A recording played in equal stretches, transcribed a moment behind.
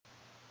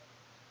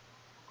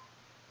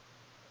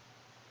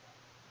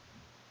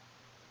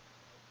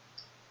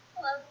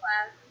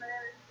class. My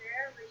name is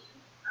Sarah Lee.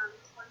 I'm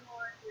 21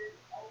 years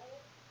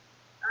old.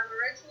 I'm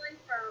originally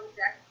from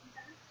Jackson,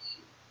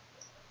 Tennessee.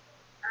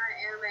 I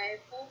am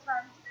a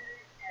full-time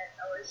student at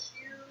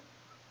OSU,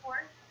 of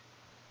course.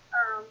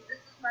 This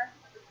is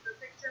the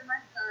picture of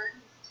my son.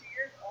 He's 2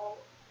 years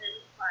old. His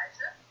name is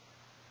Elijah.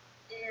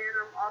 And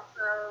I'm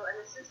also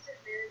an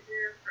assistant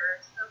manager for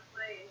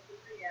Subway in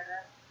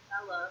Louisiana. I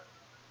love.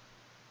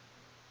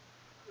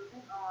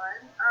 Moving on.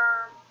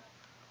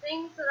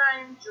 Things that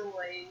I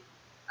enjoy.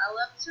 I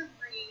love to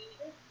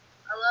read.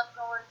 I love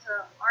going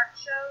to art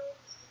shows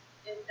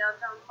in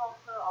downtown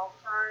Tulsa all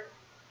the time.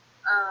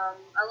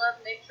 I love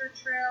nature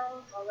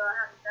trails, although I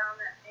haven't found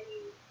that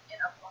many in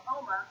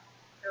Oklahoma.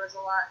 There was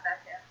a lot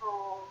back at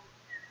home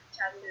in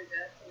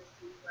Chattanooga,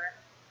 Tennessee, where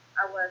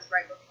I was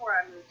right before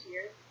I moved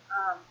here.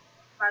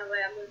 By the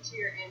way, I moved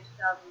here in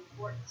 2014.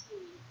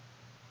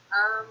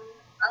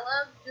 I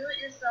love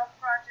do-it-yourself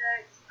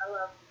projects. I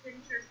love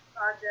Pinterest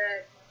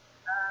projects.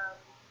 Um,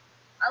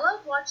 I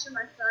love watching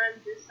my son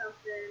do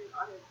something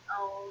on his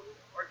own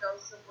or go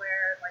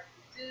somewhere like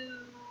the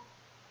zoo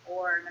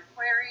or an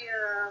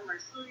aquarium or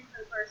swimming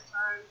for the first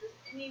time. Just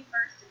any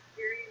first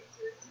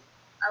experiences.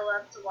 I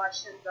love to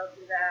watch him go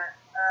through that.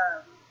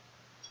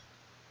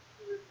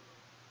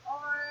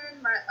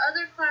 On my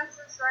other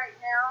classes right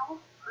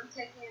now, I'm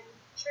taking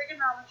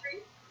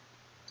trigonometry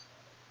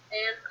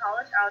and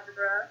college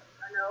algebra.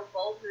 I know,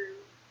 bold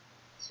move,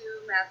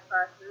 2 math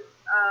classes.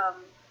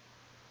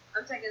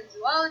 I'm taking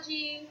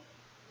zoology,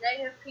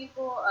 native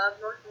people of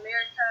North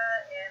America,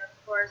 and of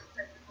course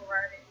technical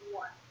writing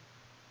 1.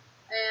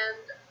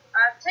 And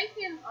I've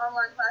taken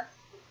online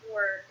classes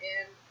before,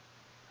 and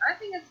I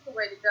think it's the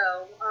way to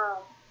go.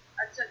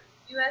 I took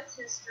U.S.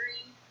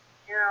 history,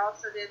 and I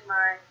also did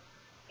my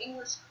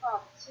English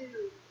Comp 2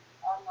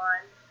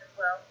 online as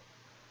well.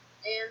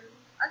 And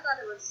I thought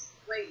it was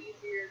way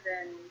easier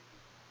than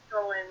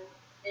going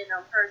in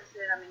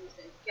person. I mean, you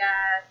save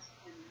gas,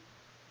 you can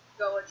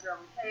go at your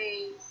own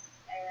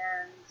pace,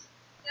 and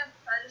yeah,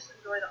 I just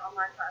enjoy the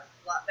online classes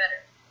a lot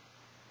better.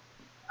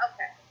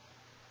 Okay,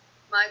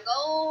 my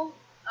goal,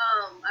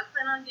 I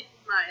plan on getting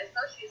my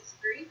associate's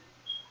degree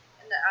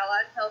in the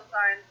Allied Health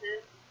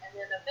Sciences, and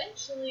then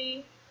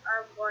eventually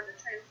I'm going to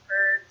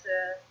transfer to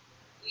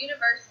the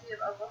University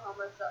of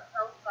Oklahoma's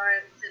Health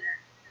Science Center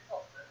in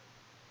Tulsa,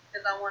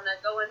 because I want to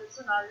go into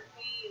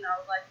sonography, and I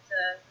would like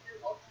to do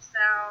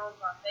ultrasounds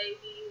on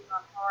babies,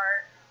 on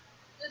heart,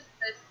 just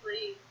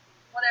basically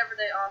whatever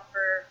they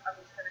offer. I'm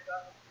just going to go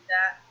and do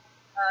that.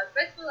 It's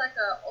basically like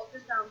a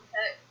ultrasound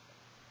tech.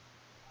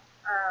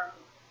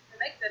 They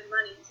make good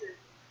money too.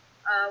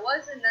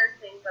 Was in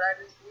nursing, but I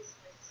just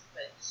recently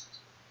switched.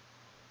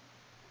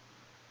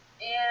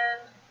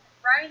 And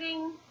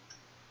writing,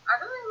 I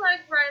really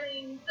like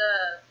writing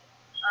the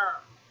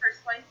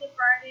persuasive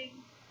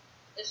writing.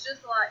 It's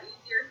just a lot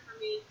easier for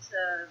me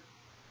to,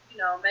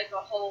 make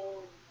a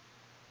whole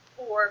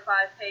 4 or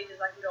 5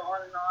 pages. I can go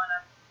on and on.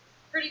 I'm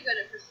pretty good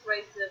at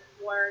persuasive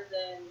more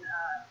than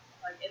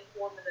like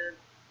informative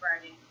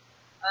writing.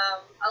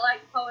 I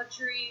like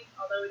poetry,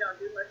 although we don't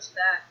do much of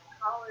that in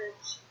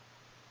college.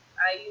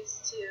 I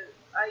used to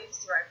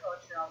write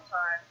poetry all the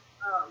time.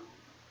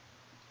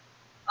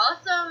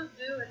 Also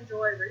do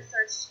enjoy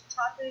research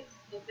topics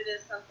if it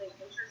is something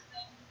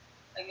interesting.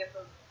 Like if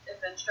an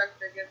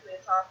instructor gives me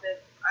a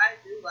topic, I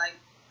do like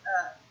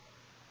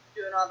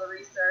doing all the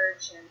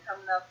research and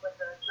coming up with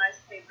a nice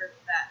paper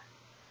for that.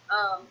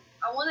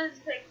 I wanted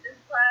to take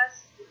this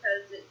class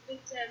because it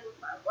fits in with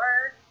my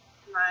work,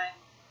 my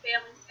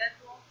family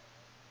schedule,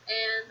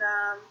 and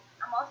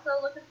I'm also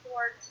looking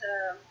forward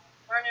to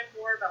learning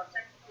more about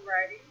technical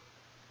writing,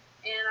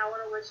 and I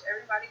want to wish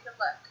everybody good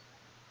luck.